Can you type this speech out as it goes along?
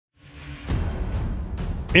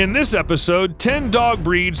In this episode, 10 dog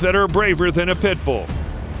breeds that are braver than a Pitbull.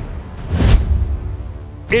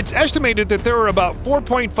 It's estimated that there are about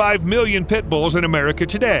 4.5 million pit bulls in America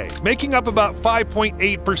today, making up about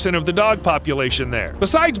 5.8% of the dog population there.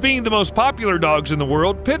 Besides being the most popular dogs in the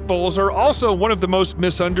world, pit bulls are also one of the most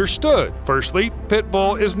misunderstood. Firstly, pit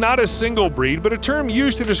bull is not a single breed, but a term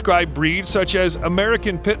used to describe breeds such as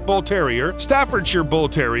American Pit Bull Terrier, Staffordshire Bull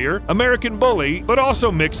Terrier, American Bully, but also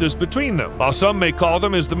mixes between them. While some may call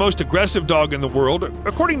them as the most aggressive dog in the world,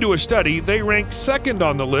 according to a study, they rank second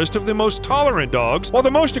on the list of the most tolerant dogs, while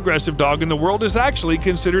the most aggressive dog in the world is actually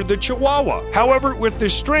considered the Chihuahua. However, with the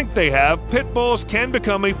strength they have, pit bulls can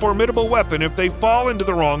become a formidable weapon if they fall into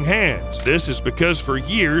the wrong hands. This is because for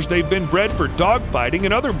years they've been bred for dogfighting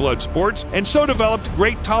and other blood sports, and so developed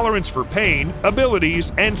great tolerance for pain,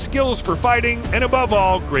 abilities, and skills for fighting, and above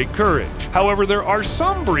all, great courage. However, there are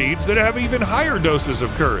some breeds that have even higher doses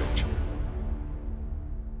of courage.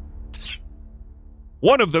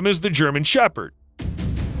 One of them is the German Shepherd.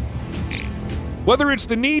 Whether it's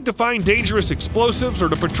the need to find dangerous explosives or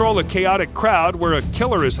to patrol a chaotic crowd where a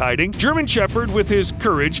killer is hiding, German Shepherd with his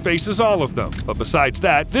courage faces all of them. But besides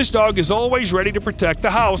that, this dog is always ready to protect the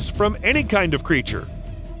house from any kind of creature.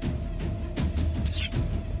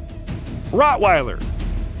 Rottweiler.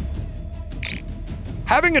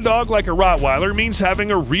 Having a dog like a Rottweiler means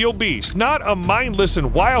having a real beast, not a mindless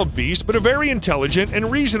and wild beast, but a very intelligent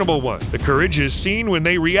and reasonable one. The courage is seen when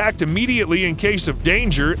they react immediately in case of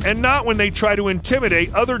danger and not when they try to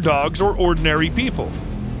intimidate other dogs or ordinary people.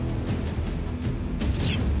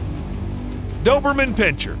 Doberman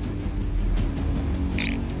Pinscher.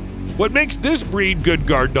 What makes this breed good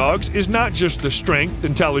guard dogs is not just the strength,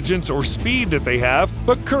 intelligence, or speed that they have,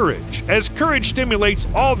 but courage, as courage stimulates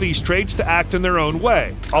all these traits to act in their own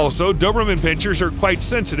way. Also, Doberman Pinschers are quite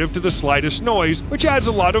sensitive to the slightest noise, which adds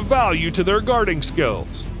a lot of value to their guarding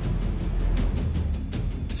skills.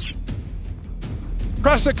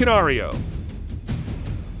 Presa Canario.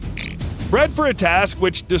 Bred for a task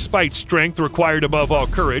which, despite strength required above all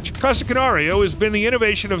courage, Presa Canario has been the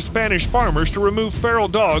innovation of Spanish farmers to remove feral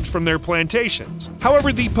dogs from their plantations.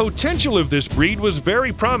 However, the potential of this breed was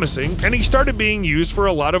very promising, and he started being used for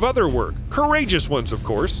a lot of other work. Courageous ones, of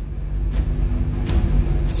course.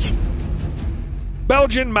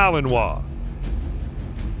 Belgian Malinois.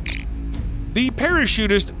 The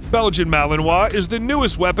parachutist Belgian Malinois is the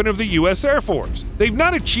newest weapon of the U.S. Air Force. They've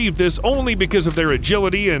not achieved this only because of their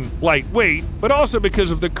agility and light weight, but also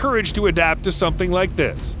because of the courage to adapt to something like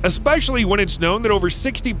this, especially when it's known that over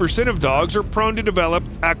 60% of dogs are prone to develop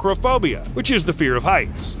acrophobia, which is the fear of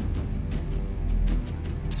heights.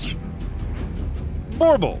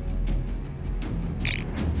 Borbal.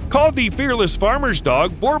 Called the fearless farmer's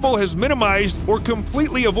dog, Borbal has minimized or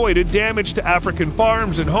completely avoided damage to African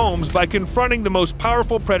farms and homes by confronting the most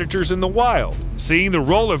powerful predators in the wild. Seeing the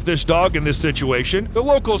role of this dog in this situation, the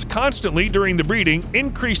locals constantly during the breeding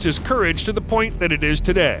increased his courage to the point that it is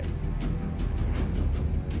today.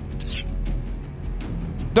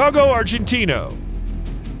 Dogo Argentino.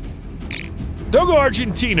 Dogo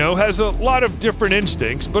Argentino has a lot of different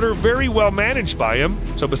instincts, but are very well managed by him,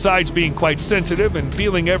 so besides being quite sensitive and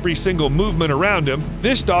feeling every single movement around him,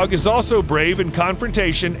 this dog is also brave in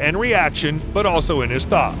confrontation and reaction, but also in his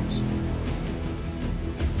thoughts.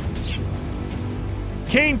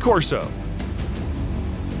 Cane Corso.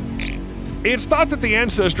 It's thought that the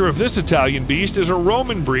ancestor of this Italian beast is a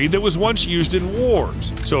Roman breed that was once used in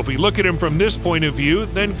wars. So if we look at him from this point of view,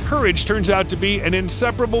 then courage turns out to be an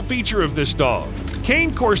inseparable feature of this dog.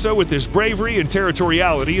 Cane Corso, with his bravery and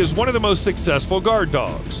territoriality, is one of the most successful guard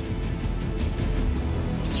dogs.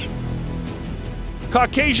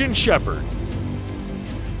 Caucasian Shepherd.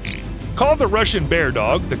 Called the Russian bear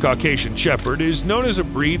dog, the Caucasian Shepherd is known as a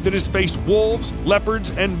breed that has faced wolves, leopards,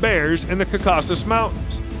 and bears in the Caucasus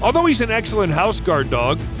Mountains. Although he's an excellent house guard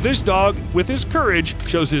dog, this dog, with his courage,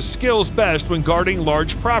 shows his skills best when guarding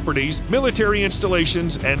large properties, military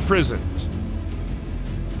installations, and prisons.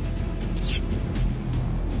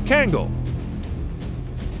 Kangal.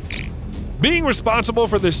 Being responsible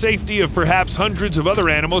for the safety of perhaps hundreds of other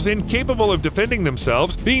animals incapable of defending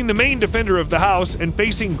themselves, being the main defender of the house, and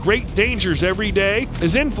facing great dangers every day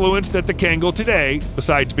has influenced that the Kangal today,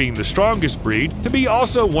 besides being the strongest breed, to be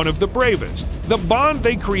also one of the bravest. The bond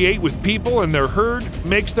they create with people and their herd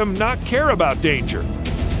makes them not care about danger.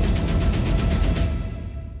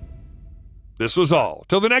 This was all.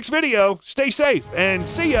 Till the next video, stay safe and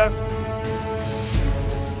see ya!